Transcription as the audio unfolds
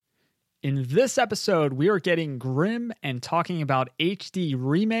In this episode, we are getting grim and talking about HD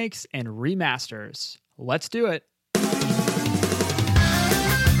remakes and remasters. Let's do it.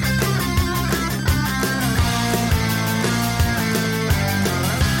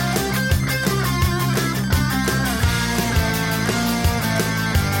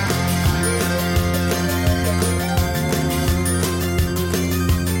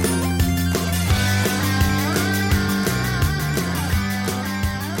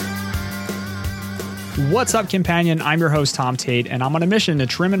 What's up, companion? I'm your host, Tom Tate, and I'm on a mission to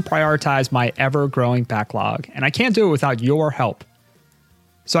trim and prioritize my ever-growing backlog, and I can't do it without your help.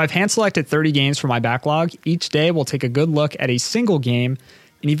 So I've hand-selected 30 games for my backlog. Each day we'll take a good look at a single game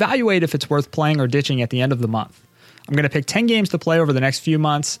and evaluate if it's worth playing or ditching at the end of the month. I'm going to pick 10 games to play over the next few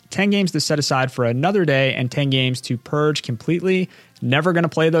months, 10 games to set aside for another day, and 10 games to purge completely. Never going to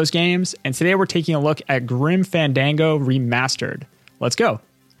play those games, and today we're taking a look at Grim Fandango Remastered. Let's go.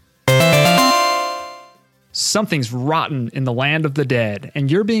 Something's rotten in the land of the dead, and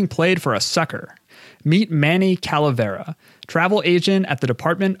you're being played for a sucker. Meet Manny Calavera, travel agent at the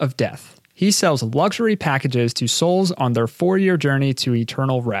Department of Death. He sells luxury packages to souls on their 4-year journey to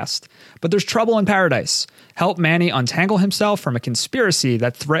eternal rest. But there's trouble in paradise. Help Manny untangle himself from a conspiracy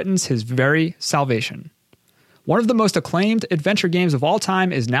that threatens his very salvation. One of the most acclaimed adventure games of all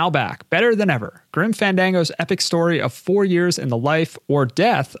time is now back, better than ever. Grim Fandango's epic story of 4 years in the life or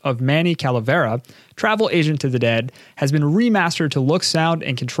death of Manny Calavera, travel agent to the dead, has been remastered to look, sound,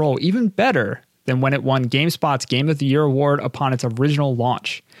 and control even better than when it won GameSpot's Game of the Year award upon its original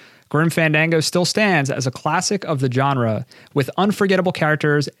launch. Grim Fandango still stands as a classic of the genre, with unforgettable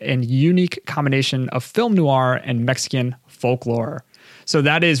characters and unique combination of film noir and Mexican folklore. So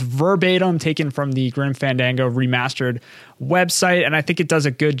that is verbatim taken from the Grim Fandango Remastered website, and I think it does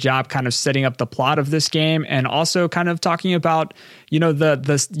a good job kind of setting up the plot of this game and also kind of talking about,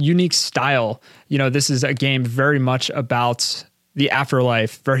 the unique style. This is a game very much about the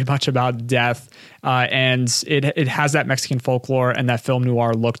afterlife, very much about death, and it has that Mexican folklore and that film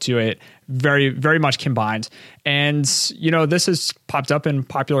noir look to it, very, very much combined. And, this has popped up in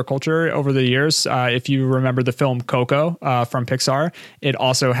popular culture over the years. If you remember the film Coco from Pixar, it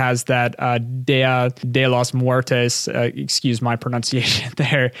also has that Dia de los Muertos, excuse my pronunciation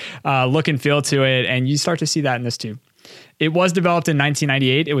there, look and feel to it. And you start to see that in this too. It was developed in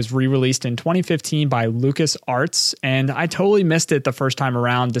 1998. It was re-released in 2015 by LucasArts, and I totally missed it the first time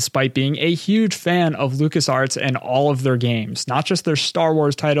around, despite being a huge fan of LucasArts and all of their games, not just their Star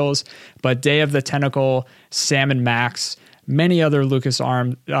Wars titles, but Day of the Tentacle, Sam & Max, many other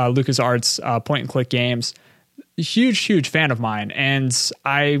LucasArts point-and-click games. Huge fan of mine, and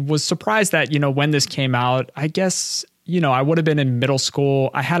I was surprised that, when this came out, I guess, I would have been in middle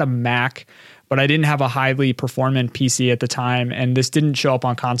school. I had a Mac, but I didn't have a highly performant PC at the time, and this didn't show up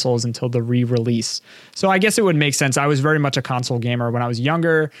on consoles until the re-release. So I guess it would make sense. I was very much a console gamer when I was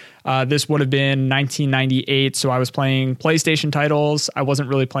younger. This would have been 1998, so I was playing PlayStation titles. I wasn't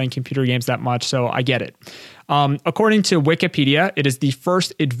really playing computer games that much, so I get it. According to Wikipedia, it is the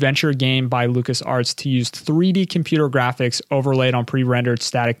first adventure game by LucasArts to use 3D computer graphics overlaid on pre-rendered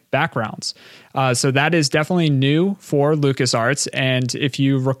static backgrounds. So that is definitely new for LucasArts. And if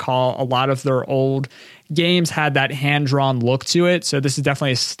you recall, a lot of their old games had that hand-drawn look to it. So this is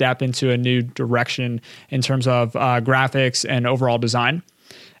definitely a step into a new direction in terms of graphics and overall design.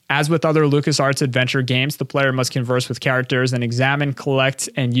 As with other LucasArts adventure games, the player must converse with characters and examine, collect,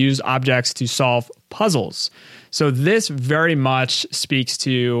 and use objects to solve puzzles. So this very much speaks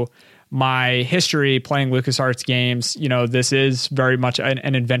to my history playing LucasArts games. This is very much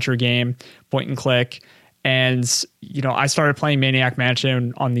an adventure game, point and click. And, I started playing Maniac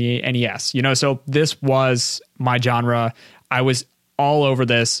Mansion on the NES, so this was my genre. I was all over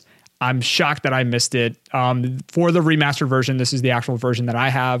this. I'm shocked that I missed it. For the remastered version, this is the actual version that I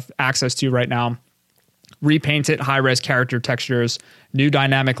have access to right now. Repaint it, high-res character textures, new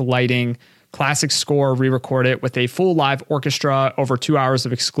dynamic lighting, classic score, re-record it with a full live orchestra, over 2 hours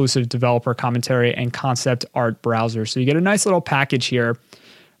of exclusive developer commentary, and concept art browser. So you get a nice little package here.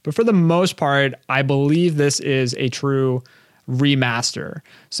 But for the most part, I believe this is a true remaster.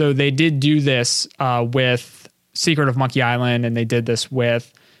 So they did do this with Secret of Monkey Island, and they did this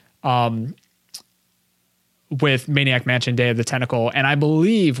with Maniac Mansion, Day of the Tentacle. And I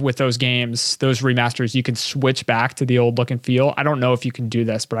believe with those games, those remasters, you can switch back to the old look and feel. I don't know if you can do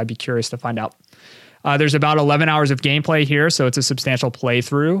this, but I'd be curious to find out. There's about 11 hours of gameplay here, so it's a substantial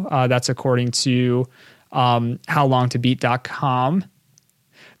playthrough. That's according to howlongtobeat.com.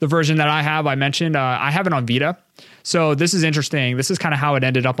 The version that I have, I mentioned, I have it on Vita. So this is interesting. This is kind of how it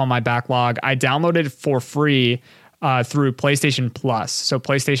ended up on my backlog. I downloaded it for free through PlayStation Plus. So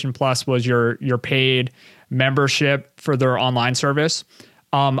PlayStation Plus was your paid membership for their online service.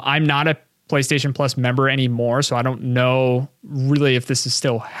 I'm not a PlayStation Plus member anymore, so I don't know really if this is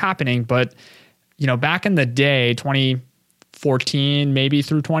still happening. But back in the day, 2014, maybe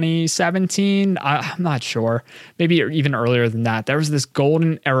through 2017, I'm not sure, maybe even earlier than that, there was this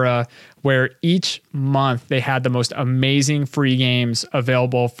golden era where each month they had the most amazing free games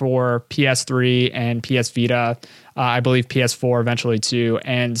available for PS3 and PS Vita, I believe PS4 eventually too.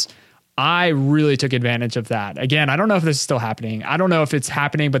 And I really took advantage of that. Again, I don't know if this is still happening. I don't know if it's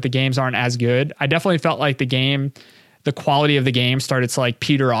happening, but the games aren't as good. I definitely felt like the quality of the game started to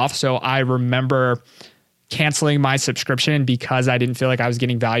peter off. So I remember canceling my subscription because I didn't feel like I was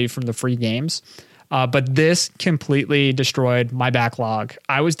getting value from the free games. But this completely destroyed my backlog.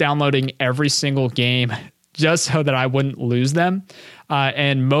 I was downloading every single game just so that I wouldn't lose them.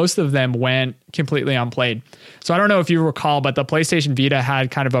 And most of them went completely unplayed. So I don't know if you recall, but the PlayStation Vita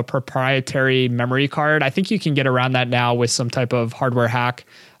had kind of a proprietary memory card. I think you can get around that now with some type of hardware hack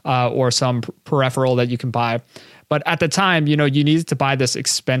or some peripheral that you can buy. But at the time, you needed to buy this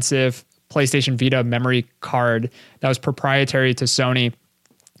expensive PlayStation Vita memory card that was proprietary to Sony.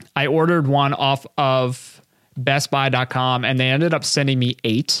 I ordered one off of bestbuy.com and they ended up sending me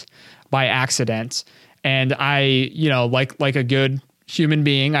 8 by accident. And I, like a good human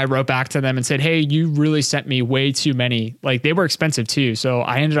being, I wrote back to them and said, hey, you really sent me way too many. They were expensive too. So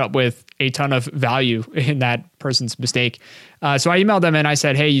I ended up with a ton of value in that person's mistake. So I emailed them and I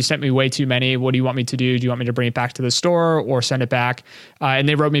said, hey, you sent me way too many. What do you want me to do? Do you want me to bring it back to the store or send it back? And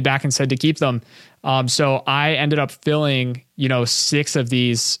they wrote me back and said to keep them. So I ended up filling, 6 of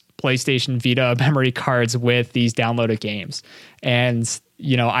these PlayStation Vita memory cards with these downloaded games. And,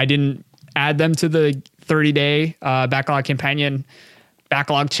 I didn't add them to the 30-day backlog companion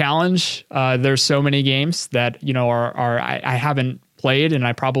backlog challenge. There's so many games that, I haven't played and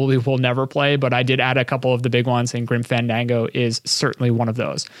I probably will never play, but I did add a couple of the big ones, and Grim Fandango is certainly one of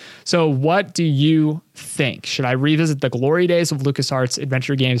those. So what do you think? Should I revisit the glory days of LucasArts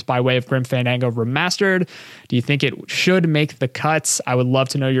adventure games by way of Grim Fandango Remastered? Do you think it should make the cuts? I would love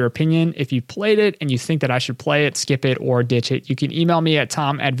to know your opinion. If you played it and you think that I should play it, skip it, or ditch it, you can email me at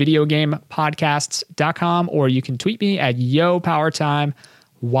tom@videogamepodcasts.com, or you can tweet me at YoPowerTime,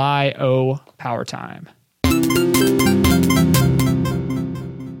 YO Powertime.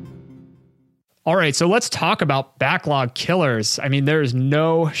 All right, so let's talk about backlog killers. I mean, there's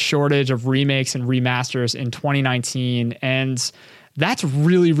no shortage of remakes and remasters in 2019, and that's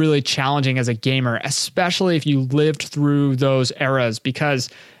really, really challenging as a gamer, especially if you lived through those eras, because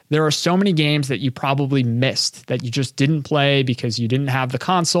there are so many games that you probably missed that you just didn't play because you didn't have the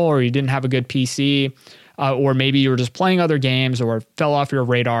console or you didn't have a good PC. Or maybe you were just playing other games or fell off your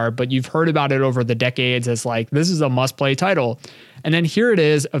radar, but you've heard about it over the decades as this is a must-play title. And then here it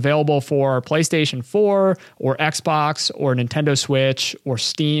is available for PlayStation 4 or Xbox or Nintendo Switch or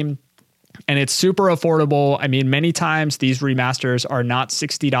Steam. And it's super affordable. I mean, many times these remasters are not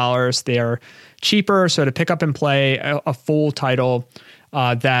 $60. They are cheaper. So to pick up and play a full title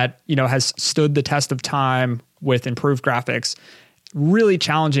that, has stood the test of time with improved graphics, really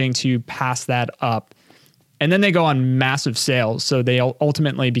challenging to pass that up. And then they go on massive sales. So they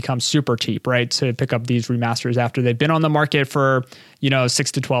ultimately become super cheap, right? To pick up these remasters after they've been on the market for,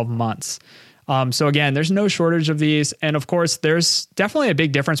 6 to 12 months. So again, there's no shortage of these. And of course, there's definitely a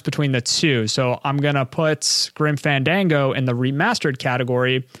big difference between the two. So I'm going to put Grim Fandango in the remastered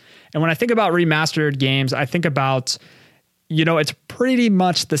category. And when I think about remastered games, I think about, it's pretty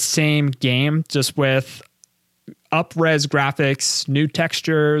much the same game, just with up-res graphics, new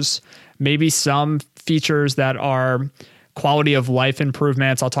textures, maybe some features that are quality of life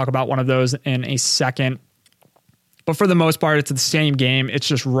improvements. I'll talk about one of those in a second. But for the most part, it's the same game. It's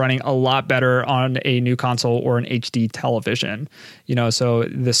just running a lot better on a new console or an HD television. So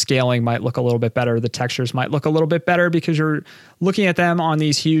the scaling might look a little bit better. The textures might look a little bit better because you're looking at them on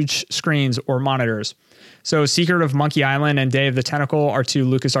these huge screens or monitors. So Secret of Monkey Island and Day of the Tentacle are 2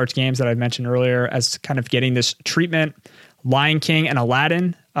 LucasArts games that I mentioned earlier as kind of getting this treatment. Lion King and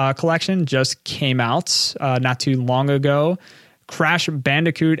Aladdin collection just came out not too long ago. Crash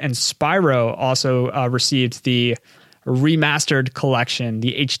Bandicoot and Spyro also received the remastered collection,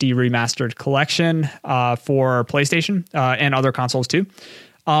 the HD remastered collection for PlayStation and other consoles too.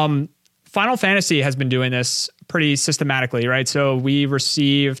 Final Fantasy has been doing this pretty systematically, right? So we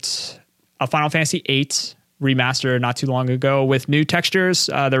received a Final Fantasy VIII remaster not too long ago with new textures.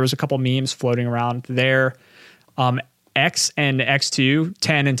 There was a couple memes floating around there. X and X2,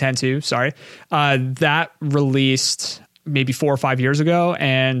 10 and 10-2, sorry. That released maybe 4 or 5 years ago.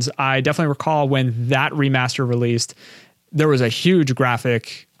 And I definitely recall when that remaster released, there was a huge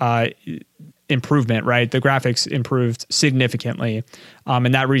graphic improvement, right? The graphics improved significantly.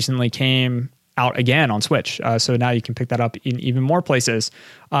 And that recently came out again on Switch. So now you can pick that up in even more places.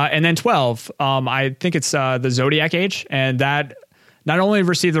 And then 12, I think it's the Zodiac Age. And that not only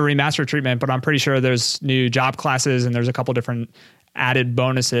received the remaster treatment, but I'm pretty sure there's new job classes and there's a couple different added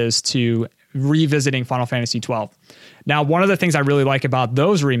bonuses to revisiting Final Fantasy 12. Now, one of the things I really like about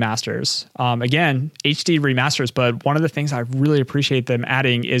those remasters, again, HD remasters, but one of the things I really appreciate them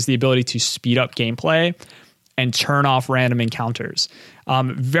adding is the ability to speed up gameplay and turn off random encounters.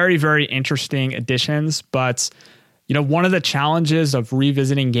 Very, very interesting additions. But, one of the challenges of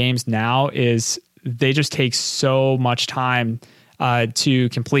revisiting games now is they just take so much time to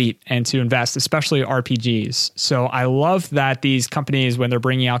complete and to invest, especially RPGs. So I love that these companies, when they're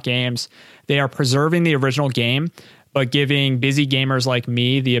bringing out games, they are preserving the original game, but giving busy gamers like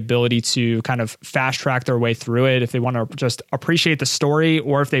me the ability to kind of fast track their way through it if they want to just appreciate the story,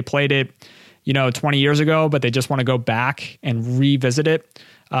 or if they played it, 20 years ago, but they just want to go back and revisit it,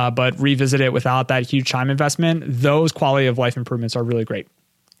 but revisit it without that huge time investment. Those quality of life improvements are really great.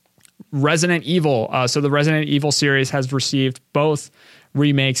 Resident Evil. So the Resident Evil series has received both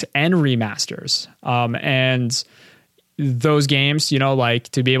remakes and remasters. And those games, like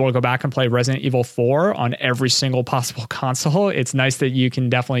to be able to go back and play Resident Evil 4 on every single possible console, it's nice that you can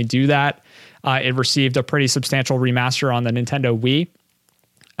definitely do that. It received a pretty substantial remaster on the Nintendo Wii.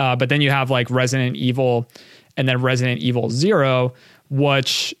 But then you have like Resident Evil and then Resident Evil 0,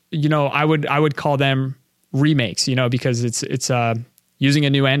 which, I would call them remakes, because it's using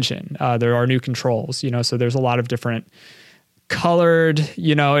a new engine. There are new controls, so there's a lot of different colored,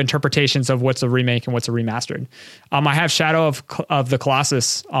 interpretations of what's a remake and what's a remastered. I have Shadow of the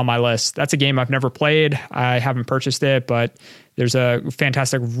Colossus on my list. That's a game I've never played. I haven't purchased it, but there's a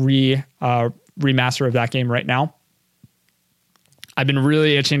fantastic remaster of that game right now. I've been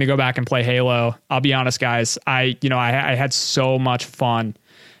really itching to go back and play Halo. I'll be honest, guys. I had so much fun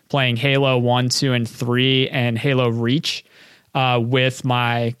playing Halo 1, 2, and 3 and Halo Reach with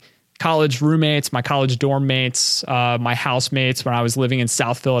my college roommates, my college dorm mates, my housemates when I was living in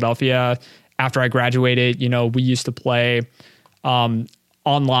South Philadelphia. After I graduated, we used to play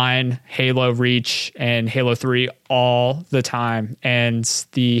online Halo Reach and Halo 3 all the time. And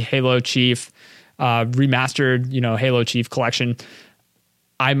the Halo Chief remastered, Halo Chief collection,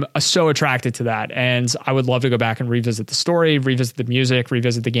 I'm so attracted to that. And I would love to go back and revisit the story, revisit the music,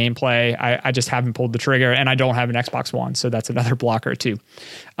 revisit the gameplay. I just haven't pulled the trigger, and I don't have an Xbox One. So that's another blocker too.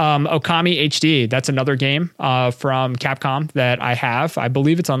 Okami HD, that's another game from Capcom that I have. I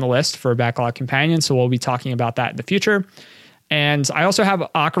believe it's on the list for Backlog Companion. So we'll be talking about that in the future. And I also have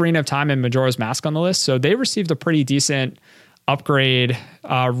Ocarina of Time and Majora's Mask on the list. So they received a pretty decent upgrade,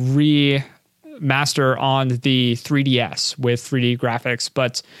 remaster on the 3DS with 3D graphics.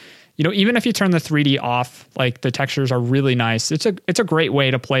 But, even if you turn the 3D off, like the textures are really nice. It's a great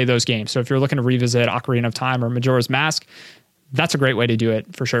way to play those games. So if you're looking to revisit Ocarina of Time or Majora's Mask, that's a great way to do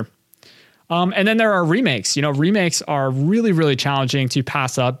it for sure. And then there are remakes. Remakes are really, really challenging to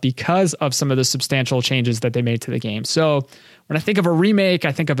pass up because of some of the substantial changes that they made to the game. So when I think of a remake,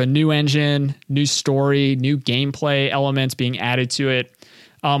 I think of a new engine, new story, new gameplay elements being added to it.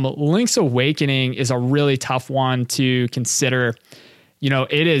 Link's Awakening is a really tough one to consider.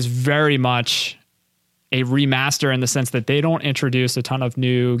 It is very much a remaster in the sense that they don't introduce a ton of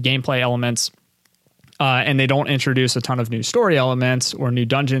new gameplay elements, and they don't introduce a ton of new story elements or new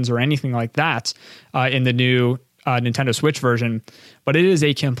dungeons or anything like that in the new Nintendo Switch version. But it is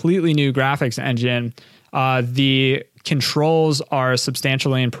a completely new graphics engine. The controls are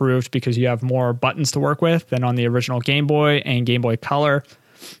substantially improved because you have more buttons to work with than on the original Game Boy and Game Boy Color.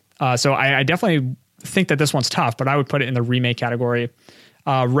 So I definitely think that this one's tough, but I would put it in the remake category.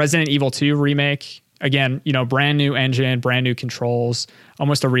 Resident Evil 2 remake, again, brand new engine, brand new controls,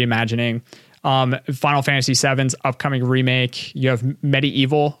 almost a reimagining. Final Fantasy VII's upcoming remake. You have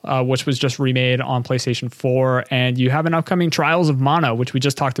Medieval, which was just remade on PlayStation 4, and you have an upcoming Trials of Mana, which we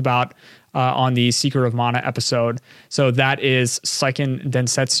just talked about on the Secret of Mana episode. So that is Seiken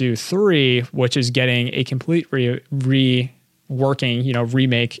Densetsu 3, which is getting a complete reworking,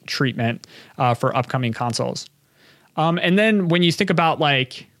 remake treatment for upcoming consoles. And then when you think about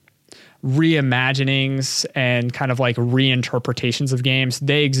like reimaginings and kind of like reinterpretations of games,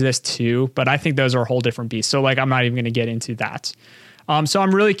 they exist too, but I think those are a whole different beast. So like, I'm not even going to get into that. So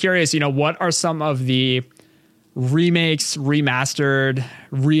I'm really curious, what are some of the remakes, remastered,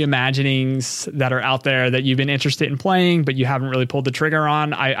 reimaginings that are out there that you've been interested in playing, but you haven't really pulled the trigger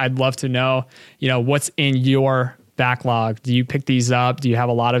on? I'd love to know, what's in your backlog? Do you pick these up? Do you have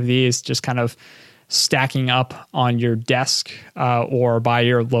a lot of these just kind of stacking up on your desk or by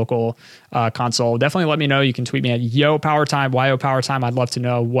your local console? Definitely let me know. You can tweet me at YoPowerTime, YoPowerTime. I'd love to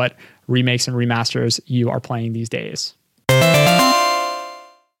know what remakes and remasters you are playing these days.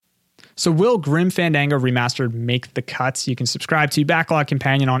 So will Grim Fandango Remastered make the cuts? You can subscribe to Backlog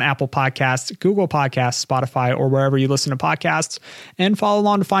Companion on Apple Podcasts, Google Podcasts, Spotify, or wherever you listen to podcasts, and follow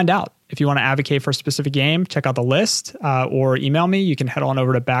along to find out. If you want to advocate for a specific game, check out the list or email me. You can head on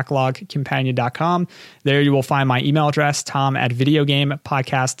over to backlogcompanion.com. There you will find my email address,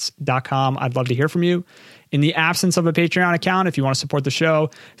 tom@videogamepodcasts.com. I'd love to hear from you. In the absence of a Patreon account, if you want to support the show,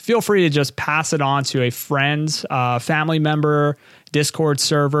 feel free to just pass it on to a friend, family member, Discord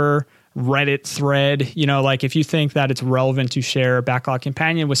server, Reddit thread. You know, like if you think that it's relevant to share Backlog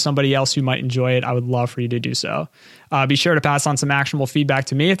Companion with somebody else who might enjoy it, I would love for you to do so. Be sure to pass on some actionable feedback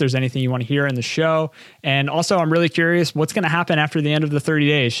to me if there's anything you want to hear in the show. And also, I'm really curious what's going to happen after the end of the 30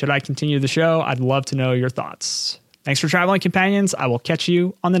 days. Should I continue the show? I'd love to know your thoughts. Thanks for traveling, companions. I will catch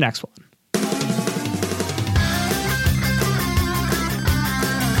you on the next one.